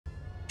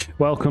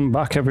Welcome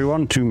back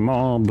everyone to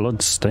more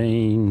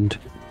Bloodstained.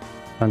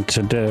 And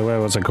today, where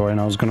was I going?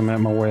 I was going to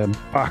make my way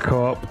back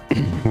up.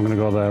 I'm going to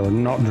go there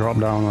and not drop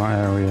down that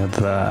area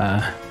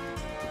there.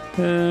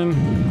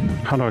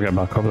 How do I get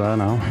back up there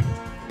now?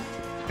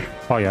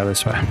 Oh yeah,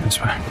 this way,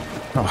 this way.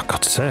 Oh,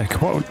 God's sake,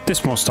 what?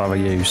 This must have a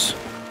use.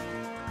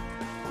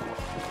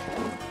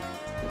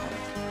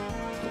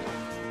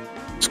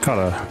 It's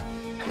gotta...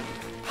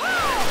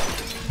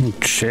 Oh,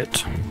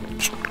 shit.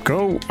 Just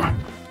go.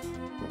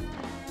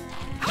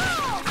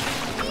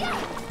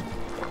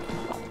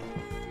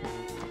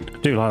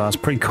 I do like that, it's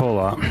pretty cool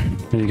that.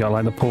 You got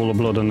like the pool of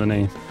blood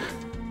underneath.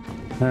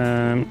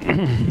 Come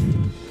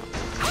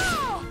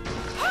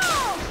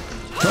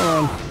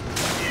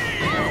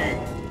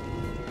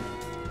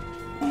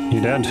on.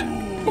 You dead?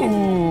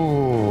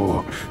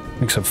 Ooh,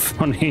 makes a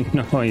funny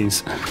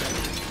noise.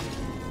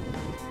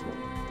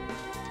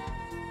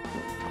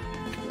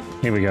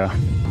 Here we go.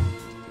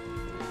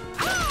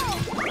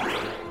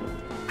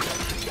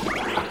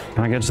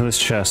 Can I get to this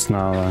chest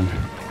now then?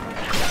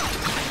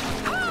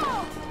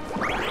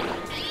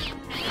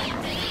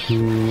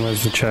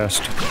 Where's the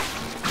chest?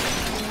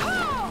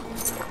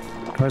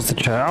 Where's the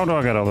chest? How do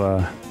I get up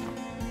there?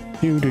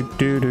 Do do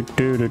do do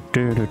do do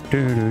do do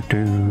do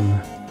do.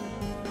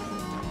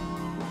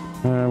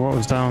 What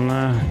was down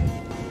there?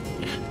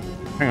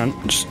 Hang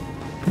on, just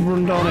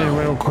run down here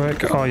real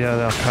quick. Oh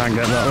yeah, I can't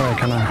get that way,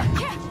 can I?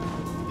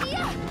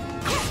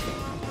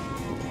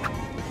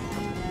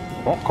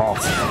 Fuck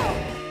off.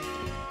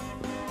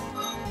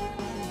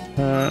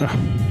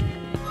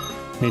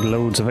 Need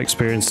loads of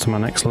experience to my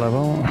next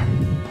level.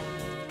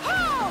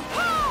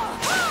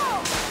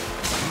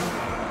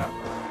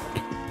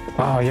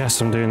 Oh yes,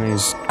 I'm doing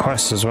these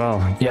quests as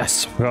well.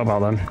 Yes, forgot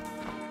about them.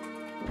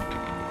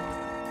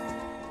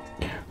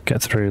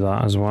 Get through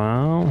that as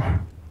well.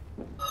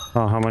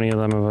 Oh, how many of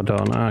them have I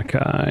done?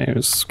 Okay, it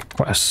was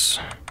quests.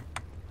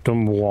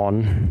 Done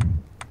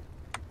one.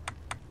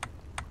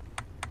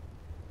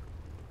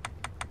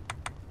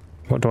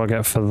 What do I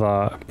get for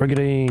that?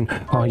 Brigandine!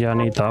 Oh yeah, I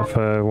need that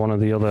for one of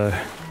the other...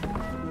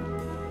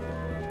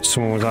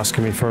 Someone was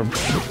asking me for a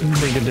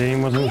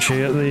Brigandine, wasn't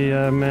she, at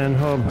the main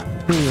hub?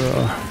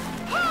 Yeah.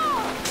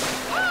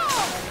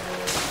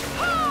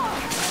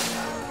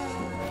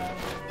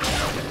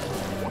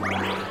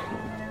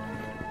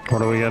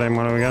 What are we getting?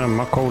 What are we getting?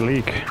 Mako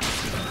leak.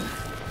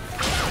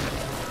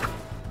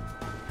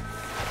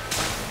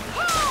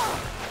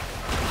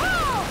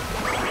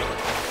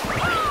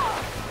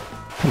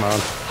 Come on.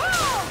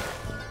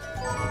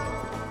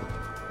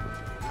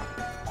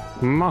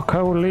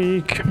 Mako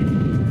leak.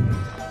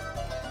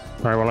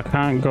 Right, well I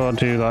can't go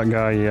do that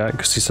guy yet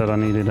because he said I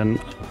needed an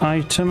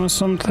item or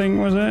something,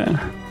 was it?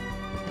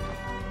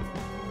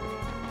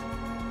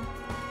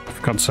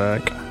 For God's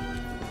sake.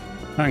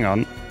 Hang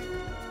on.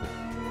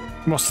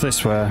 What's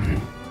this way?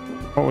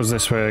 What was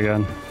this way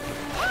again?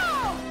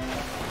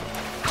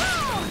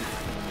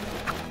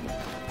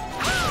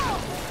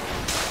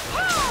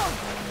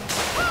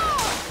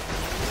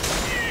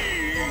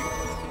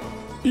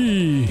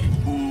 Eee.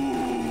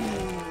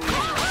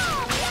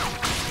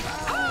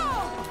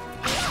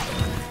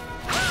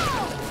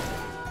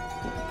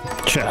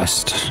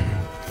 Chest.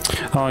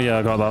 Oh yeah,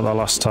 I got that the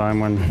last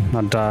time when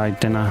I died,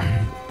 didn't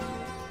I?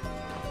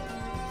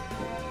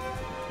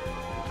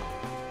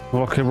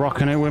 Lucky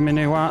rocking it with my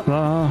new hat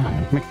though,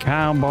 my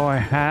cowboy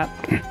hat.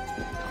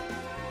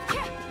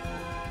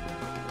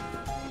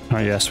 Oh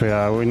yes we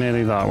are, we're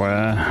nearly that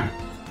way.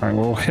 Right,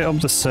 we'll hit up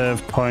the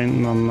save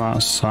point on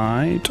that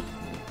side.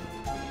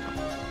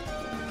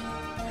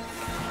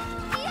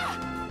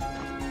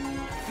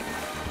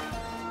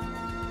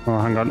 Oh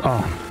hang on,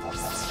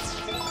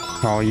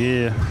 oh. Oh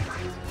yeah.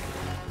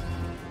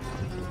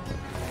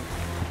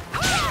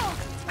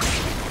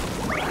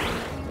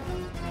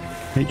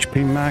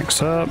 HP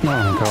max up. Oh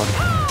my god.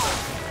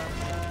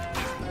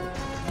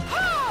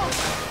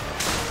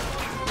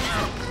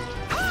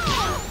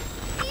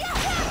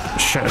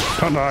 Shit,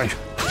 don't die.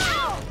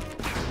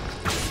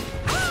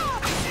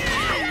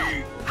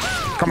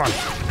 Come on.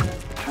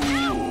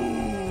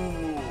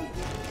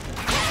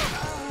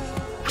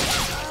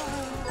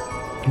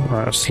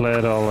 Right, I've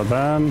slayed all of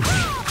them.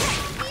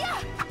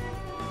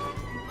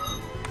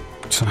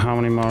 So how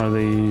many more of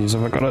these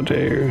have I got to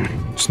do?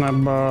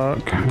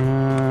 Snapback.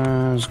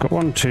 It's got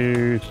 1,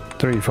 2,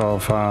 3, 4,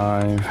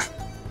 5.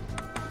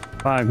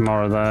 5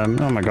 more of them.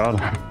 Oh my god.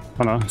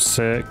 Oh no,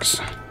 6.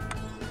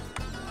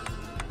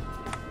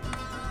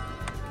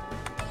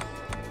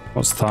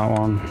 What's that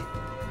one?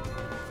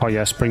 Oh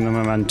yes, bring the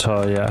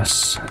memento,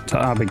 yes. To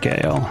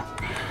Abigail.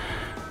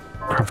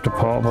 Craft a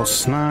portable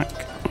snack.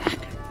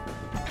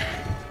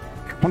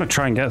 I want to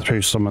try and get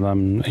through some of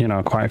them, you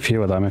know, quite a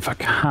few of them if I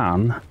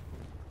can.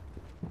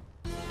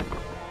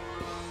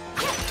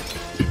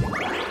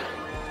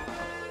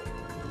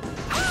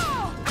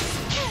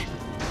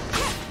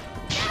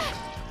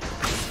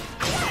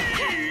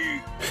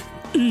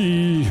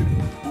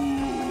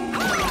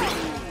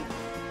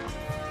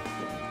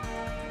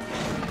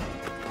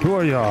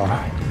 Oh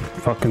yeah.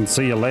 Fucking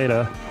see you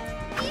later.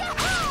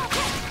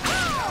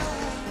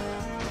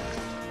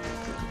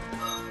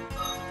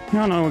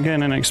 No, no, we're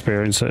getting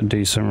experience at a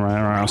decent rate.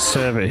 Right, I'll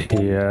save it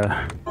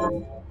here.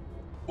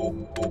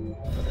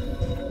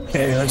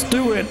 Okay, let's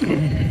do it!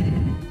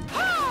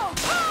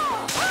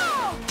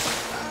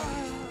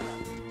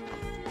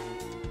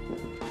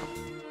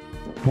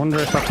 Wonder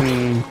if I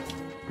can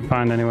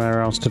find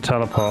anywhere else to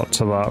teleport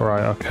to that.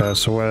 Right, okay,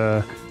 so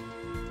where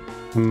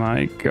I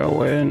might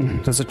go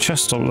in. There's a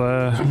chest up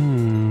there.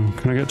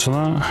 Can I get to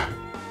that?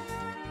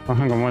 Oh,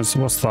 hang on, what's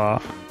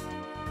that?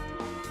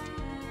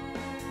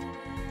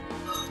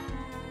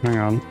 Hang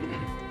on.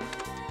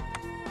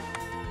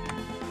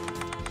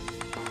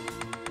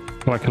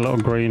 Like a little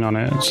green on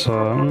it,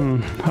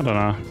 so I don't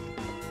know.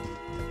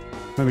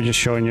 Maybe just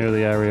showing you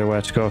the area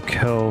where to go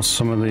kill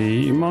some of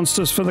the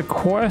monsters for the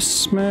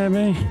quests,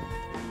 maybe?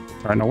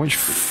 Right, now which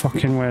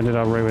fucking way did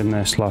I ruin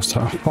this last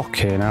time?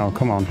 Fucking hell,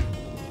 come on.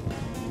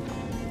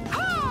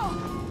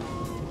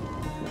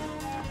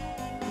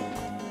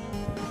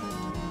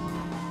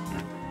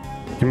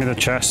 Give me the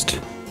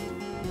chest.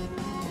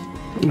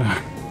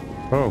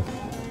 Oh.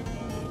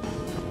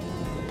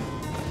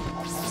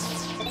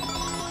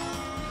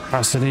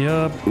 Capacity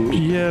up.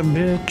 Yeah,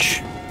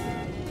 bitch.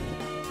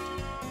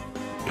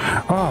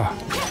 Ah,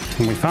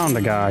 and we found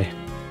the guy.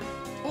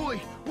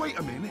 Oi, wait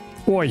a minute.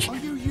 Oi. Are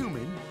you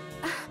human?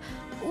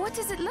 What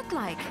does it look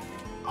like?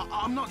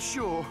 I'm not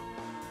sure.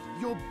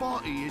 Your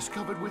body is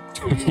covered with...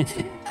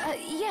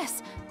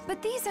 Yes,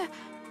 but these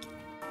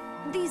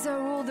are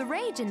all the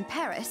rage in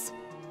Paris.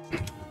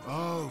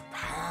 Oh,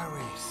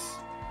 Paris.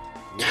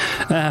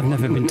 I've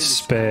never been to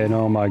Spain,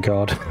 oh my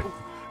god.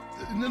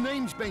 The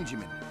name's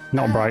Benjamin.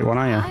 Not a bright one,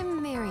 are you?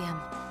 I'm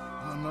Miriam.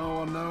 I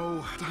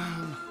know.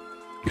 Damn.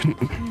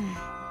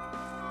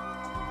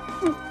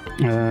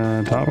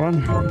 That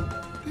one?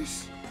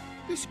 This...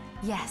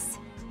 Yes.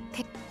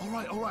 All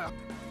right.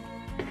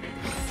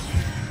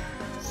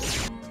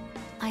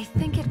 I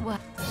think it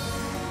worked.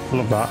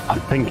 Love that. I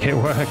think it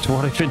worked.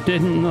 What if it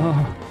didn't, though?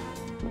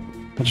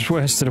 I just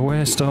wasted a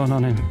waystone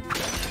on him.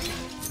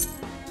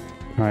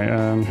 Right,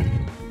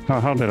 oh,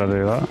 how did I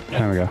do that?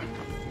 There we go.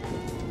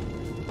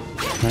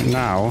 Right,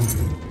 now...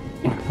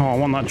 Oh, I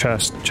want that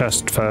chest.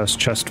 Chest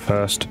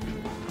first.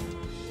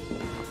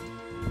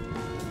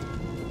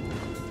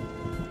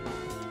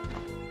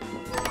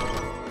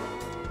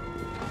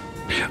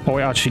 Oh,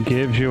 it actually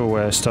gives you a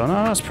waystone.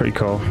 Oh, that's pretty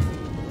cool.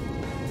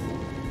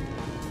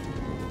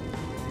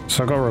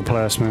 So I got a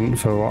replacement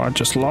for what I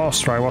just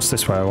lost. Right, what's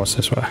this way?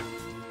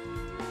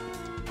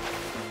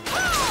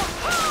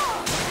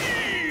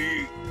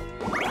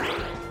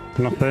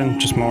 Nothing,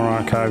 just more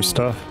archive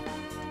stuff.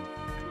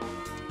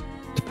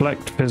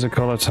 Deflect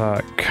physical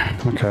attack.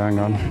 Okay, hang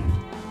on.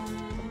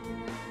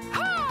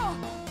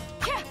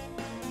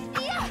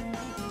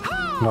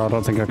 No, I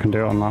don't think I can do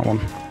it on that one.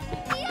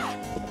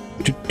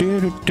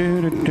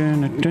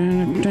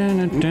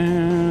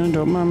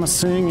 Don't mind my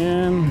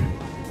singing.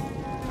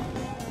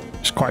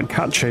 It's quite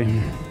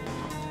catchy.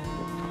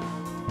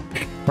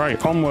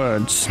 Right,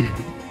 onwards.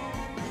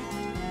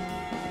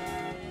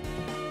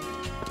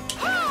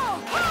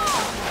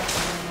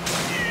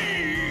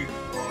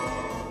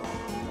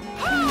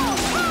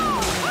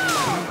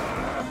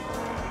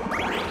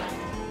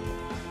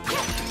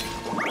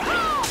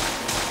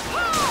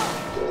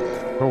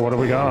 Oh, what do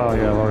we got? Oh,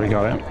 yeah, I've already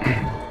got it.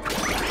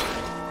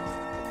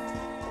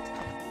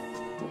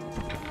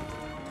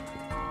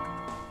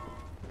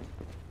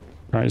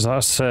 Right, is that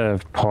a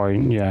save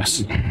point?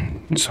 Yes.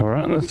 It's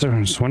alright. So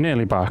we're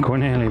nearly back. We're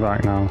nearly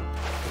back now.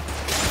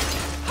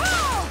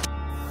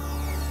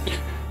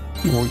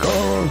 We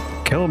go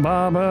kill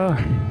Barber.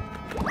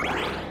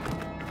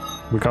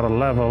 We got a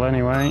level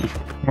anyway.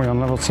 We're on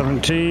level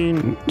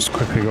 17. Let's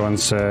quickly go and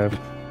save.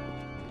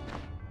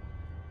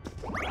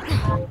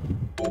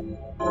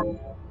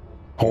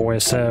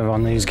 Always save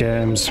on these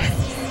games.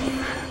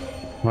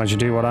 Why'd you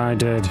do what I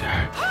did?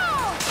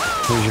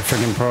 Lose your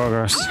friggin'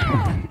 progress.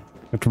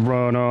 Have to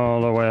run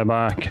all the way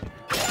back.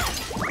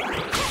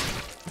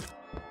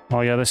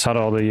 Oh yeah, this had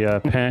all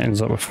the paintings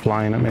that were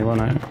flying at me,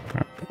 wasn't it?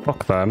 Right,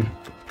 fuck them.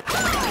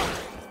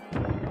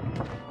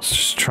 Let's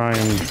just try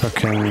and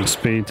fucking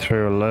speed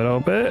through a little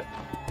bit.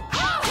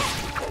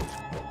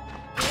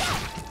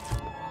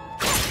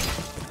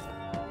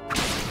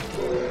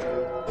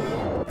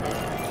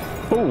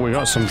 Oh, we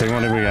got something. What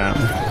did we get?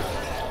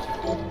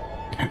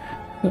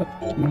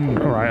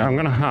 Alright, I'm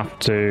gonna have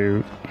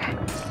to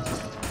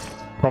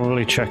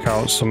probably check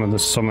out some of the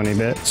summony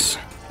bits.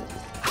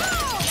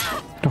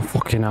 Oh,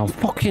 fucking hell.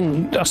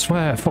 Fucking, I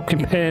swear,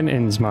 fucking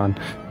paintings, man.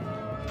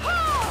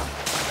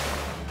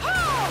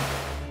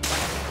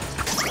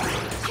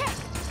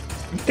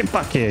 Get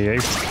back here, you.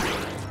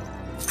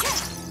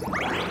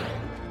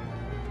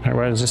 Right,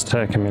 where is this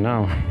taking me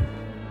now?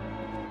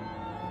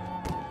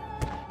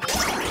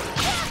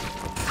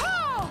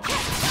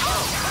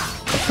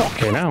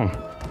 Fucking hell.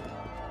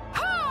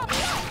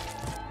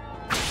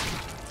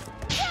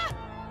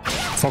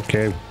 Fuck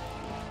you.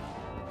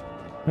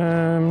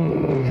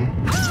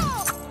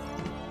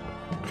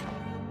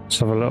 Let's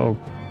have a little...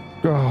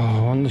 Oh,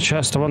 on the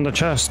chest, I'm on the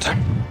chest.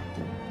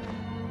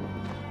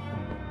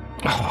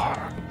 Oh.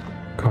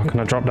 God, can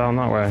I drop down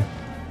that way?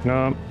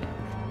 No.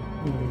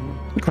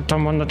 Got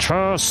them on the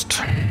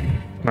chest.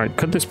 Right,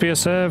 could this be a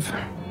save?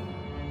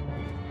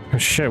 Oh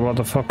shit, what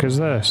the fuck is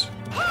this?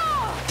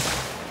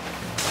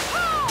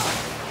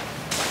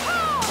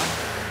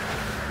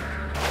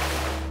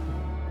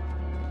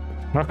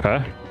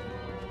 Okay.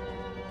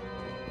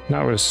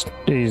 That was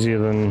easier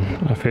than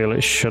I feel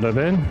it should have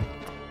been.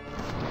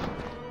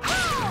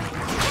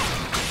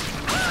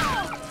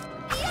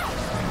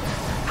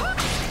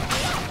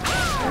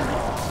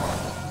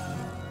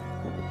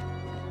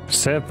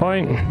 Save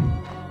point?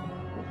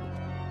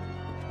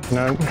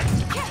 No.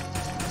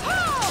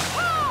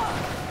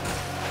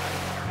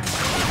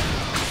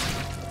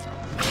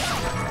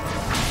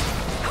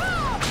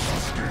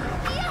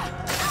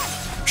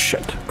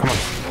 Shit, come on.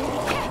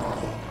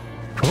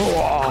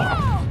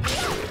 Oh.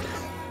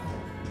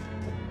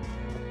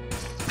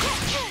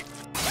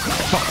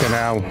 Fucking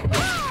hell.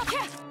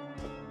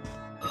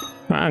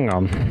 Hang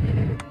on.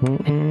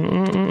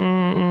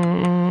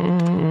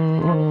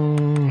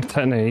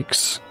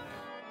 Techniques.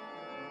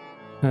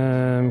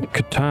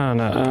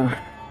 Katana.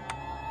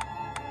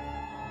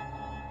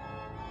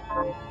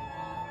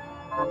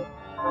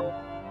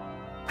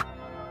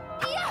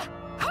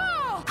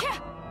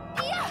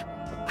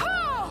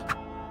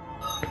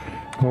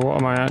 Well,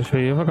 what am I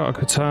actually? Have I got a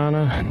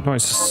katana? No,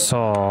 it's a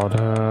sword.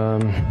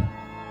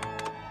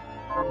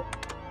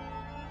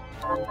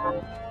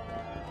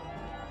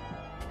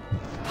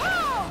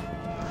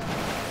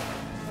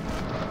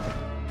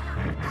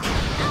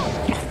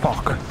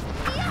 Fuck.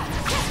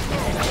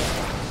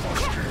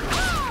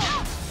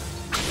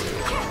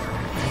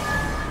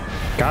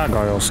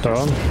 Gargoyle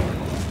stone.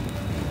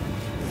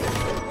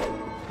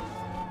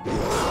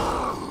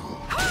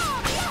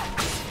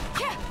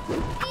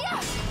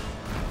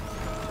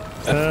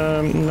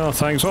 No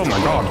thanks. Oh my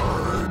god.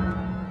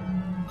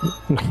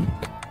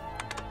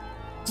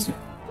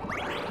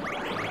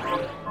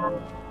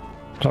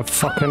 That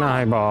fucking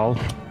eyeball.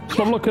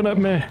 Stop looking at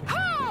me.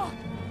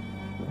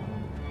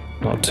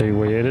 Not too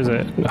weird, is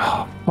it?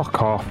 Oh,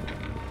 fuck off.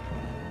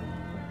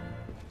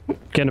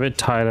 Getting a bit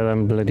tired of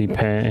them bloody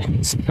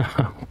paintings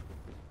now.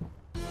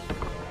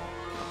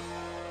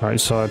 Right,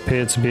 so I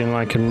appear to be in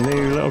like a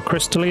new little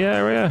crystally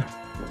area.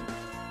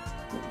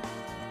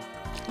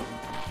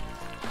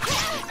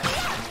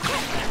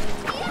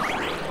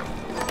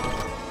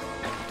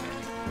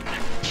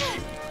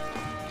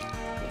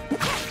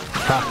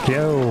 Fuck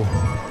you.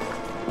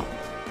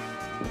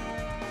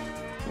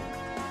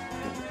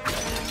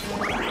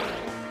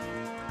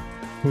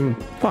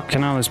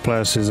 Fucking hell, this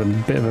place is a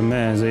bit of a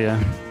maze here.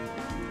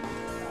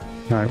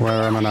 Right,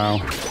 where am I now?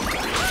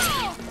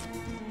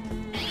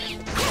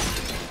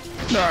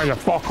 No, you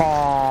fuck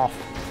off!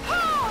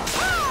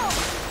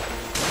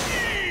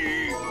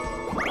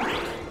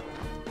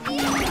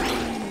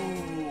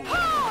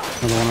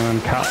 Another one of them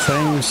cat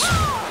things.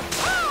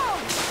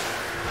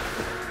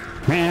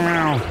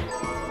 Meow!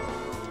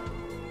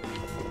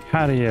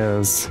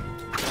 Adios.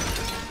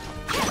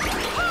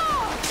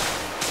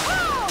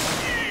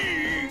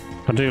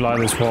 I do like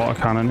this water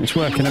cannon. It's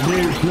working a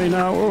beaut for me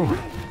now. Ooh.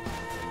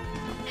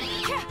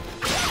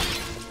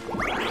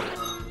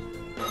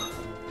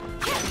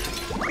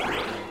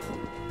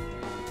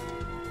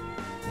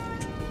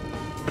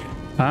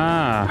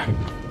 Ah.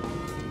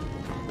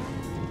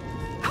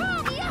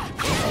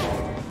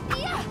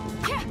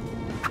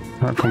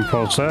 That come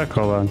full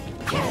circle then.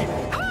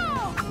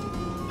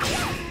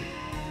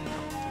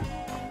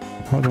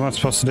 What am I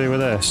supposed to do with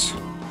this?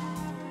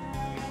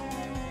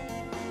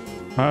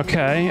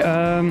 Okay,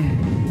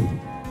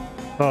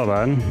 so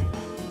then,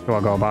 do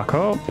I go back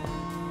up?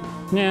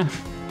 Yeah.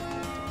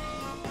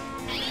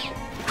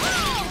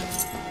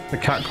 The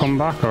cat come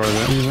back, or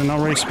is it not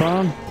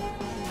respawn?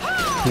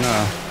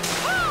 No.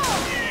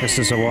 This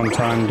is a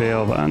one-time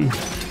deal then.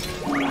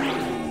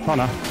 Oh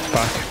no,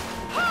 back.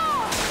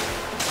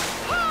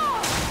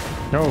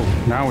 Oh,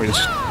 now he's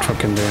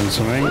fucking doing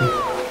something.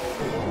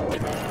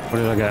 What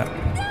did I get?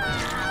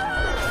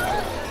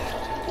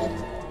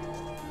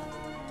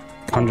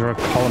 Conjure a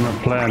column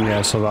of flame,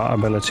 yeah, so that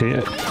ability.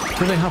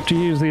 Do they have to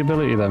use the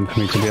ability then for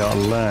me to be able to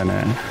learn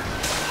it? Is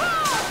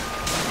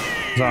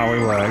that how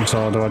it works,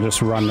 or do I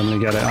just randomly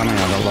get it? I mean,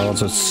 I've got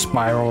loads of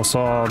spiral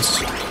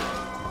swords.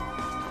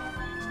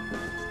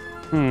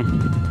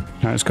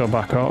 Let's go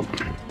back up.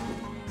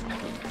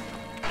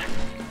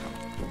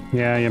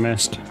 Yeah, you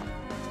missed.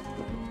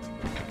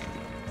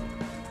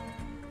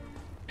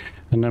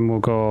 And then we'll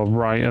go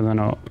right and then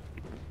up.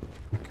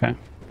 Okay.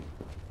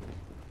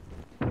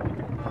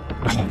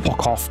 Oh,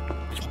 fuck off.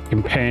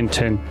 Fucking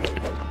painting.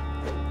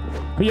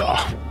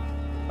 Yeah.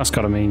 That's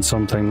gotta mean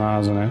something, that,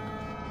 hasn't it?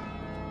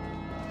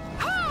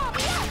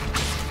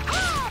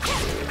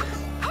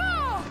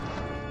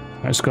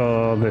 Let's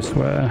go this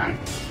way.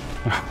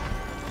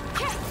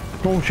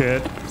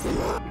 Bullshit.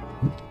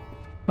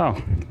 Oh,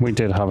 we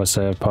did have a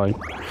save point.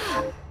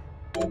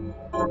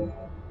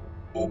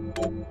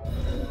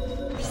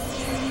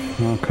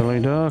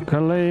 Dokily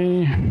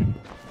dokily.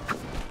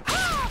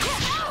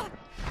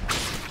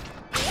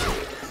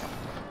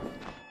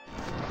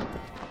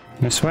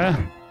 This way?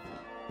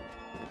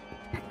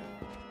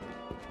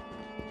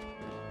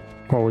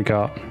 What we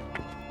got?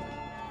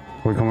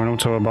 We're coming up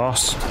to a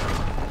boss.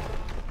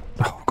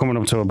 Oh, coming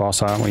up to a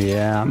boss, aren't we?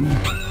 Yeah.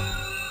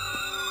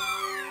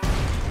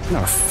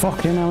 No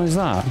fucking hell is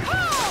that?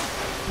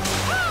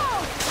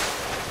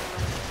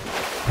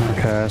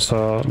 Okay,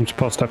 so I'm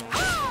supposed to.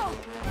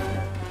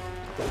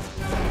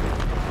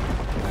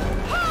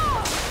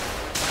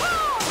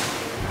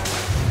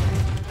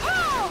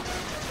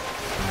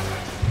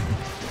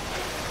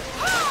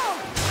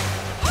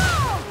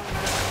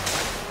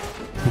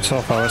 So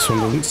far, this one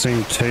doesn't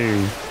seem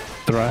too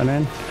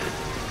threatening.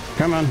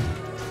 Come on.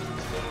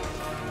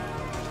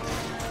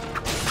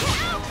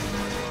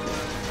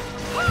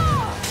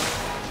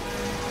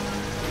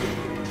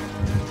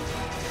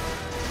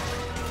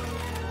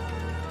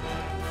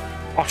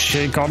 Oh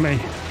shit, got me.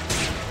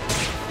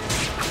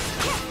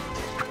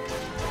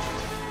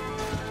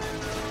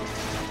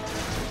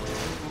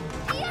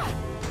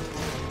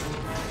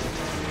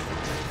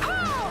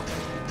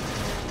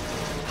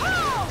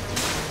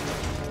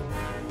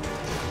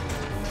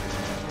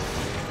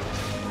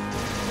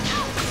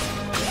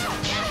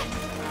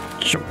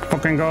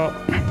 Fucking go.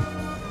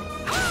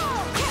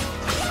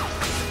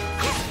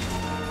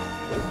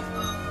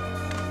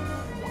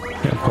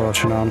 Get a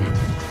potion on.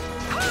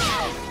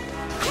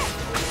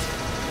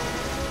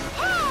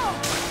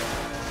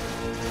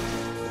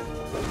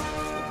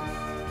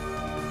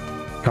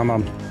 Come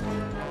on.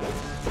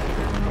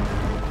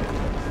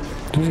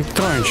 Is he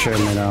throwing shit at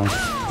me now?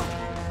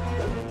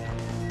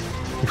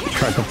 He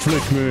tried to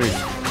flick me.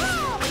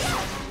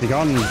 He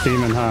got on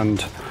demon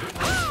hand.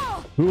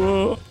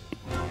 Whoa.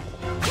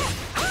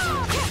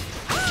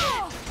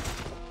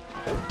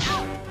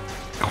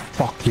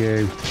 Fuck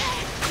you.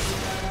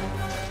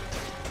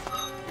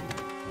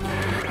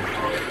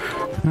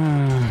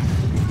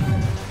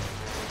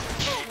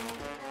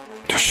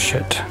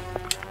 Shit.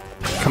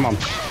 Come on.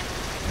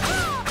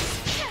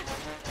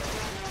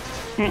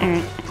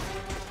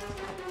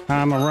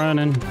 I'm a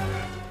running.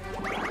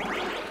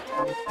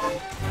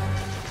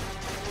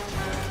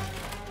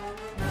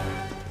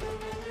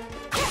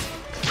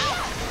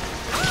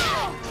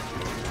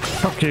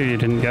 Fuck you, you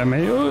didn't get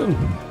me. Ooh.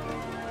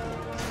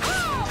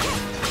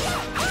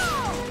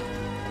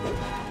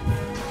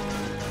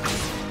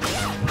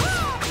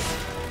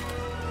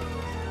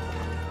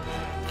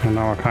 And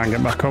now I can't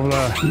get back over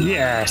there.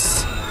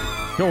 Yes!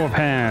 Go up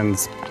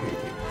hands.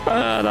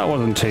 That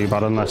wasn't too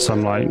bad unless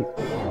I'm like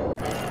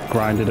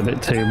grinded a bit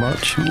too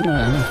much.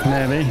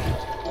 Maybe.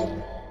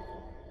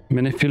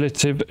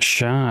 Manipulative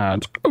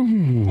shard.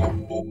 Ooh.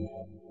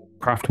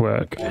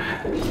 Craftwork.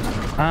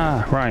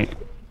 Ah, right.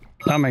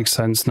 That makes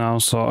sense now,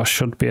 so I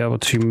should be able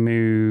to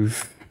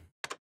move.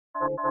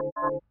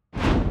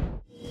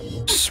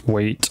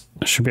 Sweet.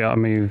 I should be able to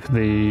move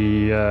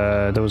the,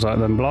 there was like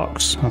them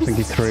blocks. I think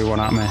he threw one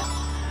at me.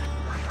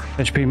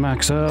 HP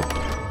max up.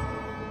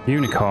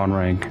 Unicorn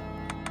ring.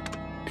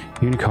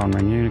 Unicorn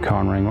ring,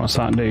 unicorn ring. What's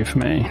that do for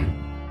me?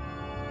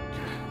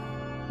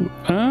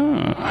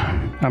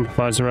 Ah,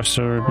 amplifies the rest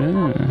of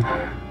it.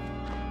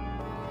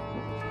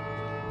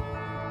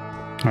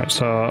 Right,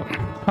 so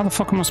how the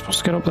fuck am I supposed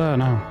to get up there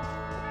now?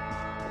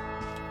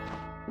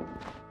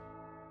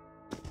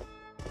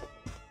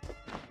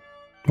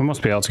 We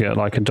must be able to get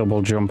like a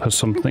double jump or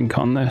something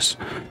on this.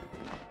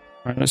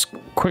 Right, let's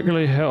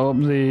quickly hit up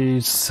the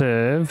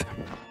save.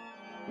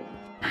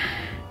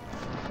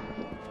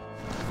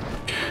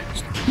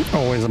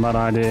 Always a bad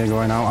idea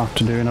going out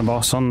after doing a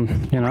boss on,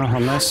 you know,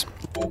 on this.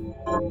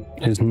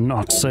 Is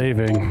not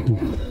saving.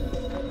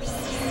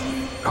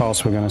 Of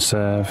course we're gonna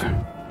save.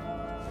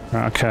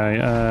 Right, okay,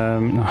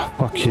 oh,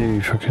 fuck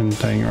you, fucking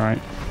thing, right.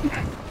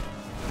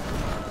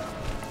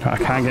 I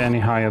can't get any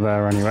higher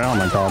there anyway, oh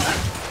my god.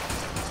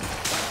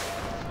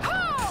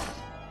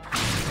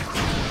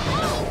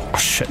 Oh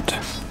shit.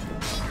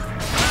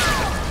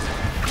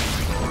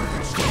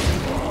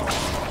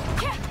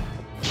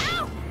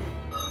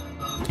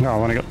 Oh, I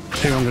want to get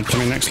 200 to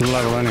my next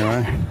level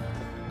anyway.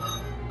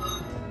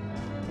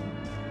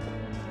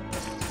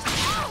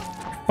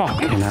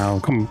 Fucking hell,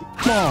 come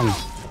on!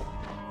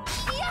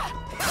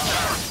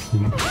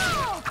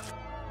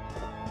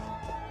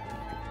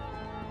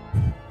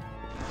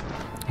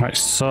 Right,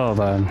 so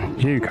then,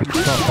 you can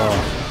fuck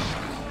off.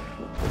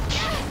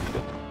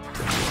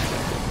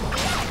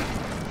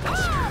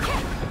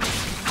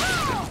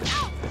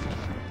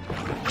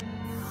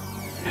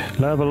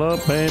 Level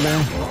up, baby.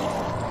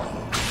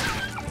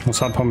 What's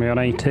that put me on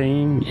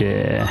 18?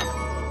 Yeah.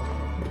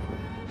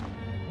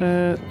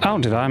 How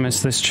did I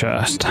miss this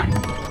chest?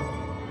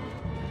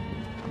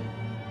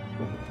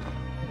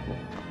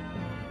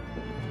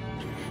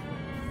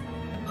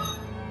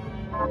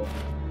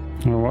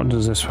 What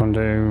does this one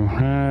do?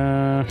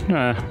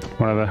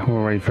 Whatever,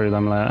 we'll read through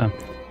them later.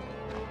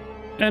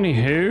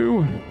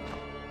 Anywho.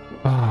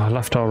 Oh,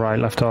 left or right,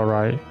 left or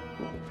right.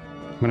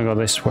 I'm gonna go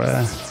this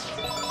way.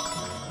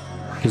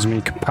 Gives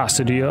me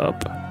capacity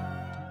up.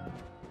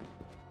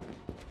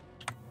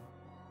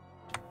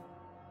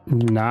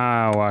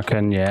 Now I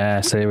can,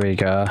 yes, here we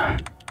go.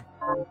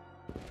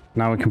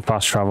 Now we can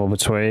fast travel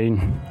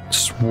between.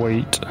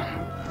 Sweet.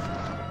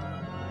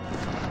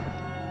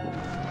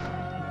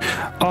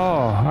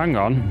 Oh, hang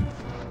on.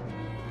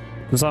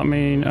 Does that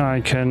mean I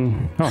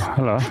can... Oh,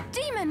 hello. A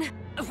demon!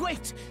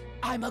 Wait,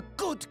 I'm a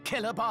good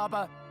killer,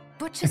 Barber.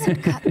 Butchers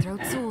and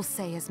cutthroats all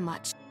say as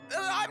much.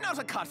 I'm not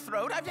a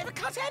cutthroat. I've never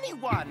cut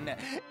anyone.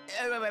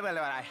 Well,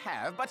 I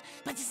have, but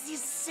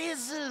this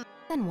is...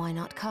 Then why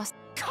not cast...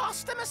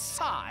 Cast them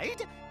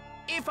aside?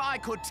 If I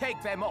could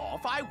take them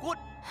off, I would...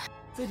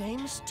 The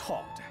name's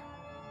Todd.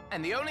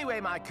 And the only way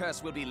my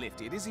curse will be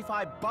lifted is if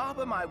I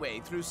barber my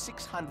way through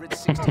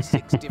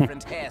 666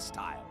 different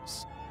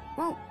hairstyles.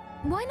 Well,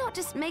 why not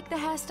just make the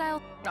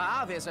hairstyle...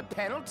 Ah, there's a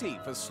penalty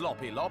for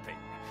sloppy lopping.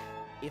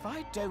 If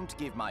I don't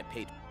give my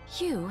patron...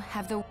 You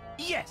have the...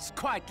 Yes,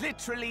 quite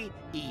literally,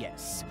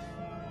 yes.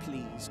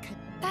 Please, can...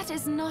 That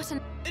is not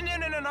an...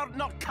 No,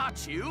 not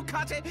cut you,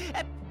 cut it.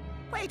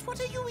 Wait, what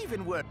are you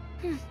even worth?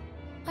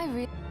 I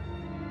really...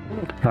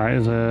 Right,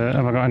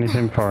 have I got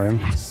anything for him?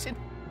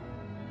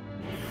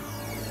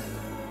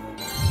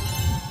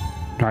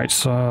 Right,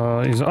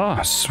 so he's... Oh,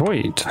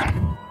 sweet.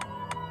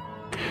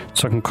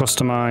 So I can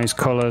customize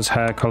colours,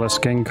 hair colour,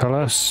 skin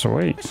colour.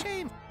 Sweet.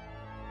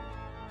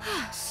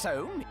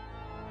 So...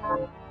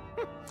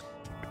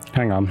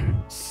 Hang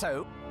on.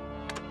 So...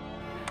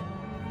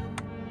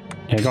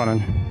 Yeah, go on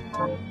then.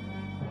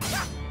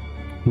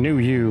 New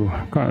you.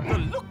 Go on. The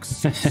look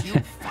suits you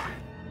fine.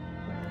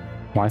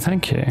 Why,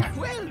 thank you.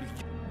 Well...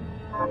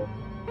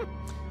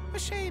 A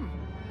shame.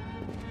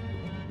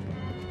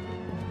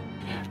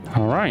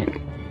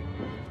 Alright.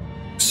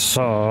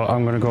 So,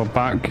 I'm going to go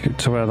back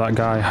to where that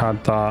guy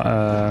had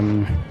that,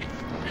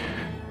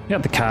 he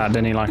had the cart,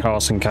 didn't he? Like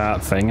horse and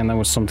cart thing, and there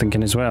was something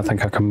in his way. I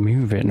think I can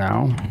move it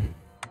now.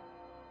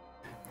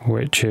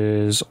 Which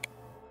is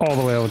all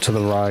the way over to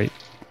the right.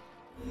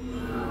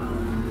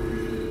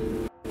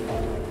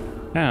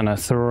 And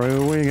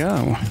through we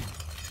go.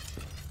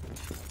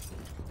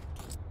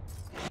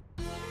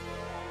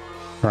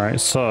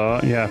 Right, so,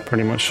 yeah,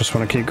 pretty much just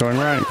want to keep going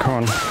right.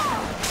 Come on.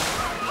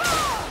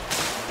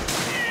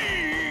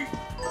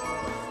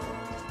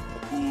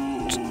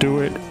 Let's do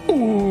it.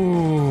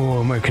 Ooh,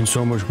 I'm making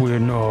so much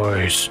weird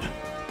noise.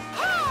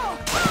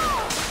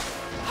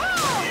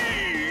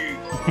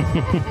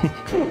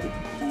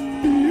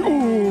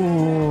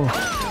 Ooh.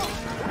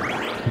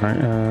 Right,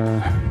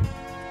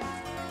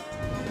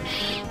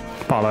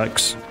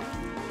 bollocks.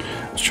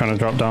 I was trying to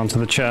drop down to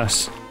the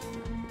chest.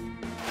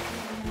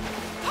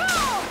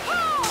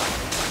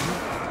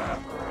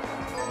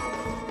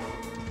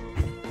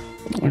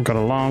 I've got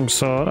a long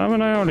sword. I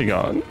mean, I already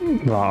got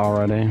that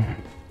already.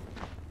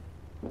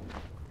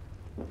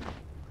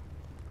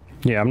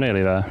 Yeah, I'm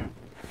nearly there.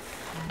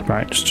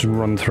 Right, just to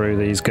run through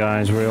these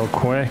guys real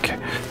quick.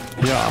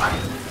 Yeah.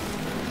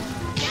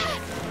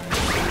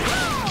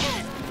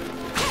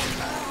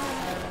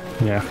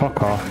 Yeah,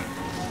 fuck off.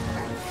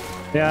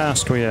 Yeah,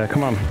 here,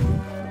 come on.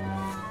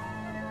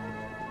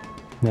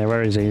 Yeah,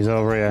 where is he? He's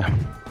over here.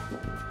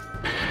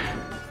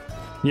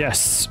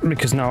 Yes,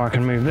 because now I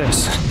can move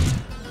this.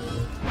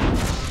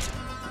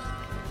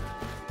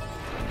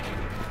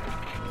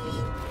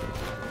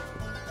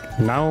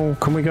 Now,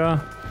 can we go?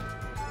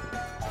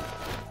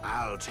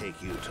 I'll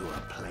take you to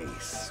a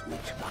place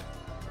which...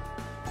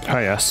 Oh,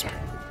 yes.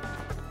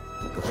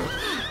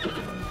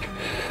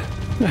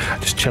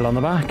 Just chill on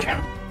the back.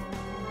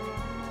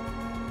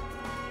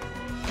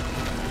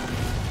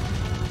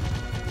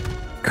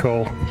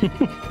 Cool.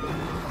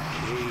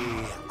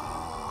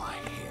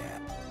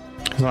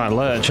 It's like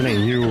lurch, isn't it?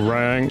 You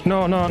rang.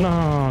 No,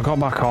 got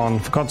back on.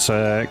 For God's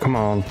sake, come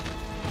on.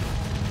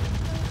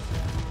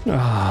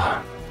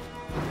 Ah.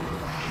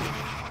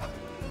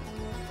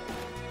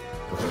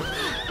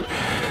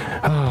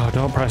 Oh,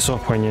 don't press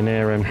up when you're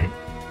near him.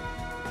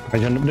 I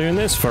end up doing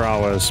this for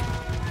hours.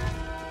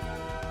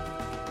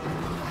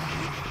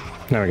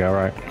 There we go,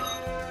 right.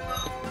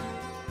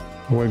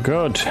 We're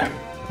good.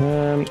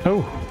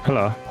 Oh,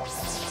 hello.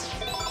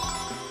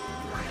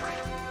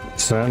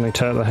 Certainly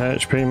take the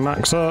HP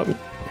max up.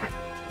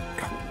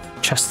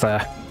 Chest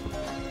there.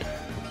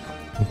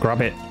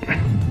 Grab it.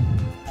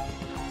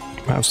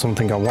 Might have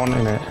something I want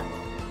in it.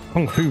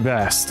 Kung Fu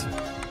vest.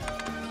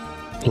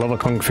 Love a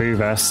Kung Fu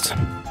vest.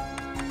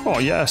 Oh,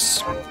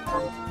 yes.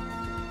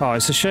 Oh,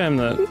 it's a shame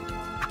that...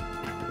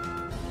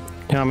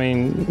 I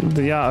mean,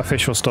 the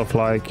artificial stuff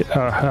like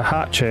her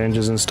hat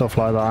changes and stuff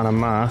like that and a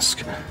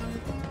mask.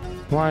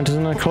 Why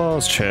doesn't her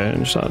clothes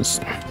change? That's...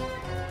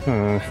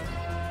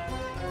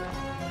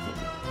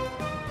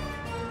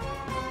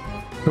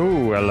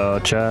 Ooh, hello,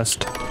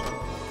 chest.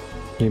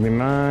 Give me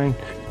mine.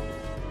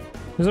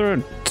 Is there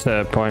a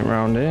third point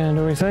round here,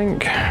 do we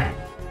think?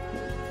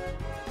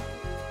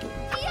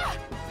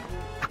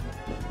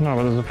 No,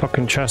 but there's a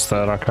fucking chest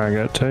there I can't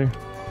get to.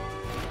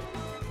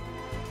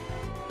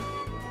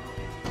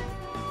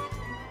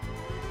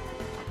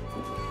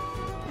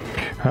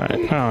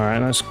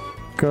 Alright, let's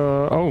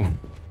go. Oh,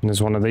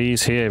 there's one of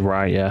these here.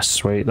 Right, yes,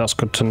 sweet. That's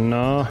good to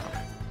know.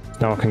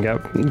 Now I can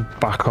get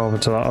back over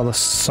to that other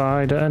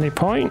side at any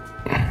point.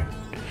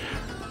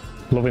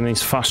 Loving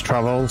these fast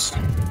travels.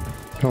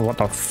 Oh, what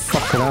the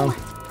fucking hell?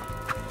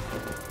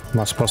 Am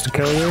I supposed to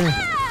kill you?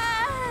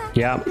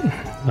 Yeah,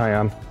 I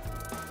am.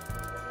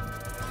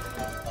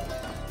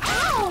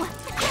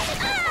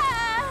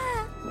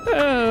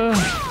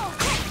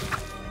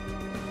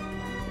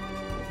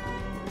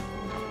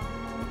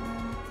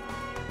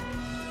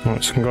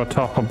 Let's go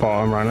top or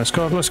bottom, right? Let's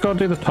go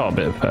do the top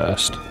bit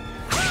first.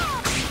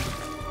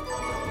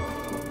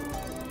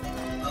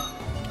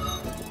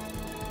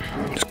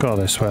 Let's go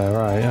this way,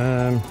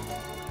 right?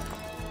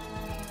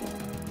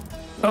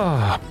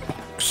 Oh,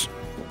 box.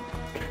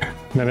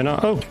 Maybe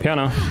not. Oh,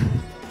 piano.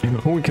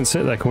 Oh, we can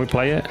sit there. Can we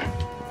play it?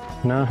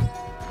 No.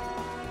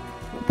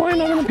 Why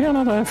not having a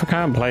piano there if I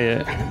can't play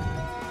it?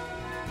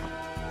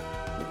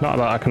 Not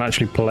that I can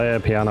actually play a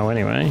piano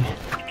anyway.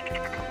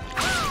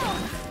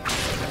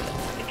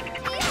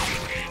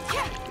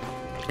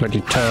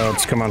 Bloody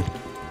toads, come on.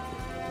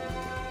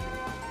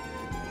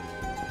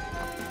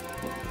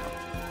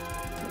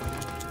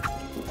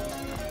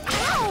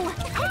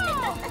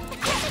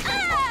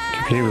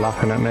 Keep you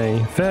laughing at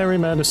me. Fairy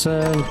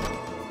medicine.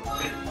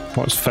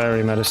 What's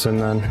fairy medicine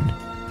then?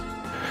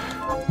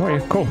 Oh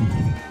yeah, cool.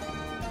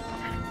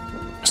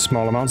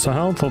 Small amounts of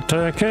health, I'll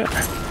take it.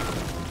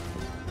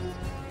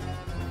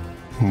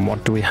 And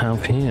what do we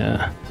have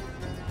here?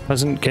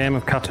 Pleasant game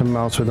of cat and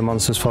mouse with the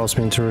monsters forced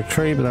me into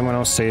retreat, but then when I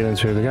was stealing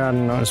through the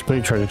garden, I noticed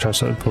blue treasure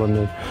chest that had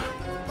plundered.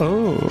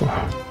 Oh.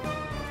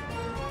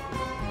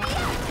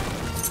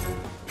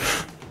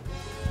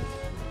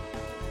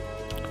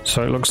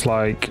 So it looks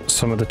like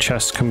some of the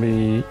chests can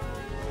be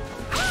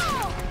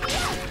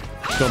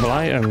double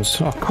items.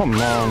 Oh, come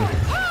on.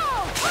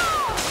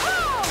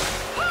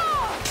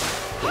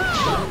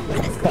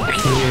 Fuck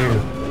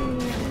you.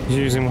 He's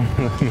using one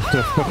of them as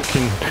a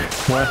fucking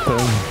weapon.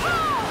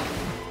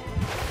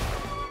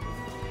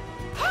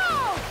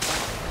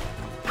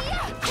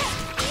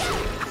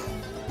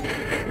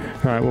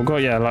 Right, we'll go,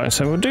 yeah, like I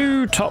said, we'll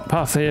do top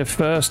path here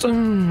first. I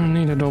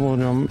need a double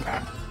jump.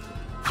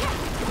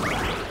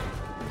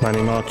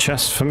 Any more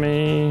chests for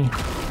me?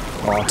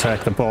 Oh, I'll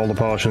take all the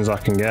potions I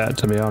can get,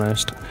 to be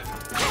honest.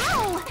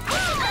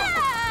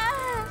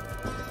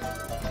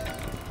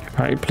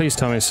 Right, please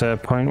tell me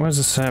save point. Where's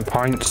the save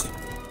point?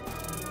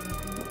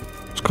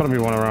 There's got to be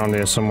one around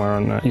here somewhere,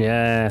 isn't there?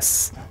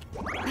 Yes!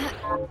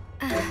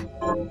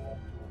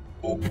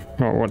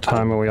 Oh, what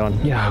time are we on?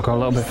 Yeah, I'll go a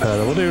little bit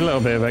further. We'll do a little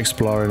bit of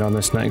exploring on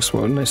this next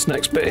one, this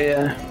next bit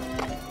here.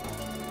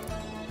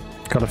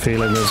 Got a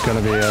feeling there's going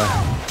to be a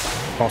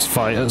boss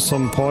fight at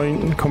some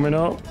point coming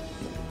up.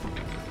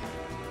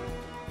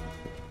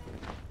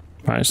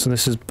 Right, so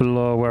this is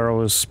below where I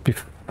was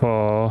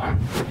before.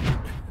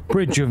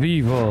 Bridge of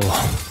Evil.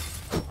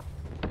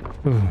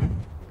 Ooh.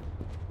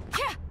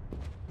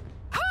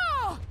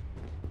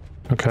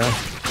 Okay.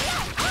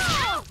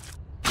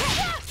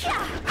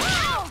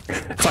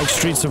 It's like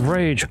Streets of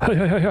Rage.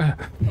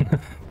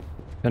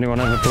 Anyone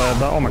ever played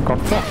that? Oh my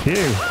god, fuck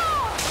you!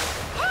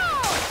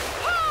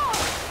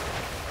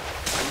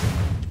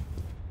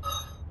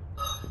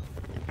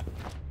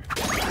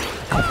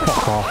 Oh,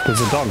 fuck off,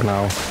 there's a dog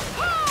now.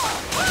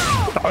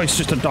 Oh, it's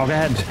just a dog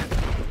head.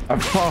 Oh,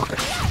 fuck.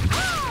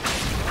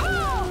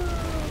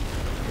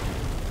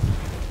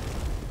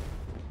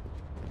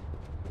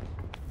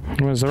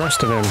 Where's the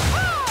rest of him?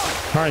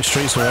 Alright,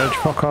 Streets of Rage,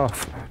 fuck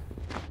off.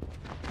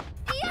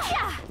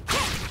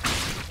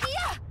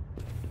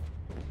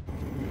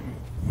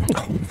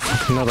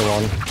 Another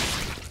one.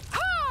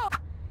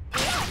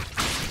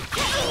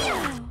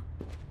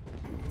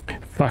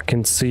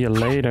 Fucking see you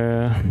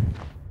later.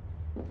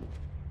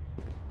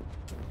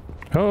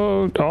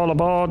 Oh, all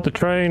aboard the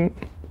train.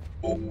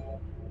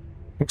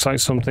 Looks like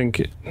something.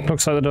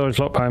 Looks like the door is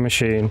locked by a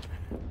machine.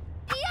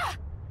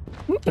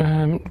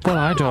 Well,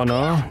 I don't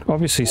know.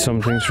 Obviously,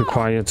 something's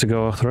required to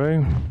go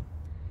through.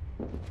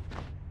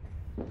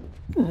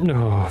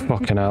 Oh,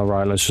 fucking hell!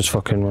 Right, let's just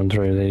fucking run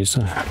through these.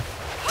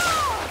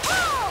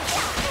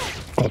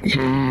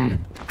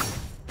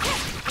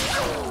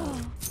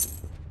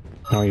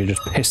 Oh, you're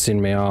just pissing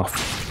me off.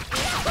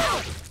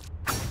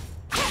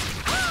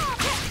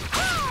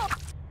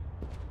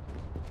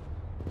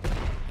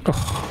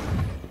 Oh.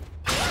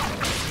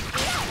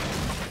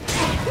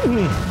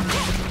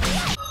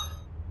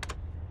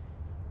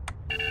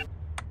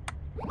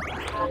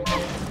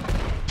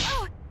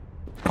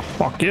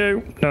 Fuck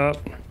you. No.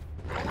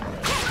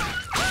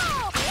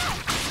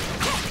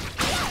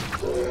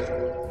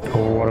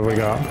 Oh, what have we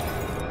got?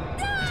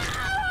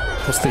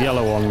 What's the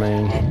yellow one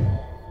mean?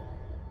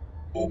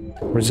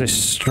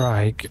 Resist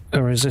strike.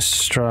 A resist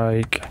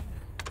strike.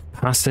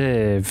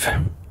 Passive.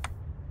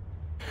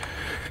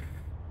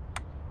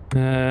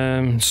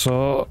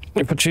 So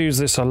if I choose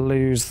this, I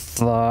lose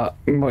that,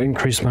 but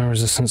increase my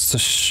resistance to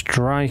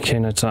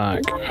striking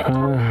attack.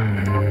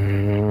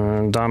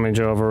 Damage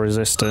over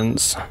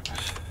resistance.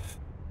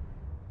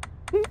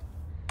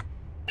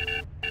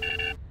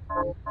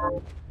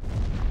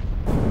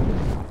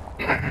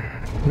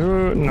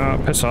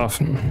 No, piss off.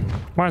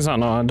 Why is that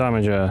not a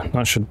damager?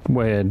 That should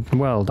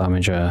well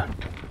damage her.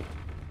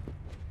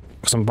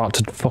 Because I'm about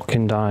to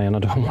fucking die and I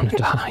don't want to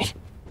die.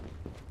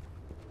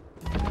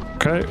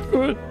 Okay.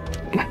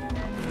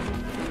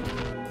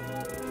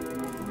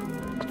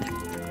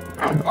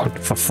 Oh,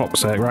 for fuck's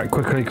sake. Right,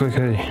 quickly.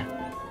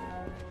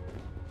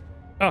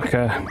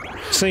 Okay.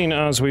 Seeing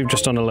as we've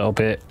just done a little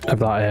bit of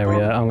that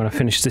area, I'm going to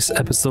finish this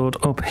episode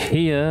up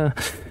here.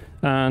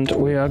 And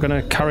we are going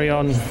to carry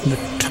on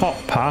the top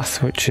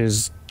path, which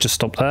is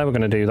just up there. We're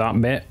going to do that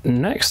bit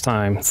next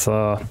time.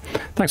 So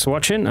thanks for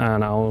watching,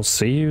 and I'll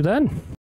see you then.